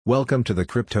Welcome to the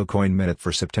Crypto Coin Minute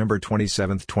for September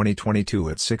 27, 2022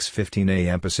 at 6:15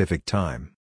 a.m. Pacific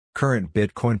Time. Current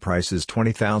Bitcoin price is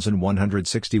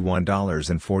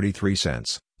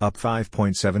 $20,161.43, up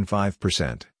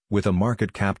 5.75%, with a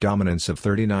market cap dominance of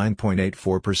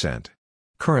 39.84%.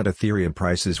 Current Ethereum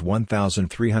price is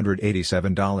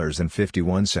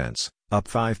 $1,387.51, up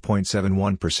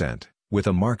 5.71%, with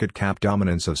a market cap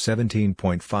dominance of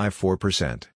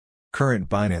 17.54%. Current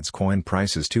Binance Coin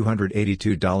price is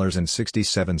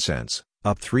 $282.67,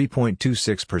 up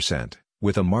 3.26%,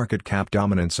 with a market cap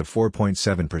dominance of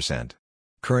 4.7%.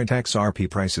 Current XRP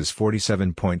price is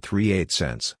 47.38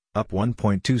 cents, up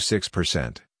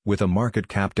 1.26%, with a market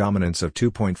cap dominance of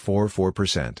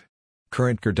 2.44%.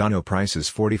 Current Cardano price is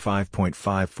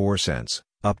 45.54 cents,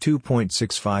 up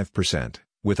 2.65%,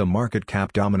 with a market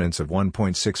cap dominance of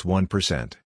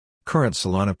 1.61%. Current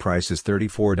Solana price is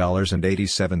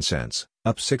 $34.87,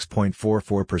 up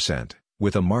 6.44%,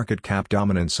 with a market cap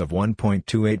dominance of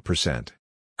 1.28%.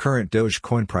 Current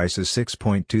Dogecoin price is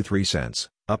 6.23 cents,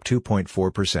 up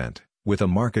 2.4%, with a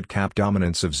market cap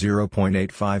dominance of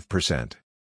 0.85%.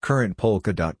 Current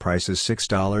Polkadot price is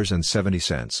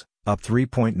 $6.70, up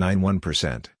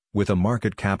 3.91%, with a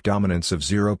market cap dominance of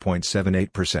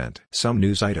 0.78%. Some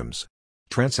news items.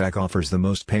 Transac offers the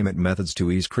most payment methods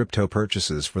to ease crypto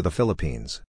purchases for the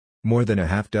Philippines. More than a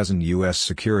half dozen U.S.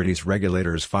 securities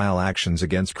regulators file actions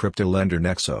against crypto lender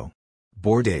Nexo.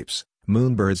 Bored Apes,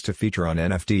 Moonbirds to feature on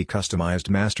NFT customized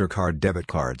MasterCard debit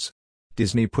cards.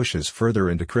 Disney pushes further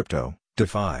into crypto,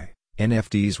 DeFi,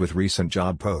 NFTs with recent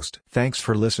job post. Thanks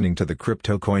for listening to the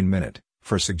Crypto Coin Minute.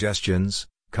 For suggestions,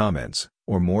 comments,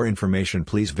 or more information,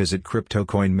 please visit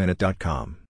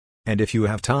CryptoCoinMinute.com. And if you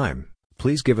have time,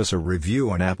 please give us a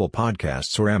review on Apple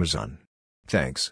Podcasts or Amazon. Thanks.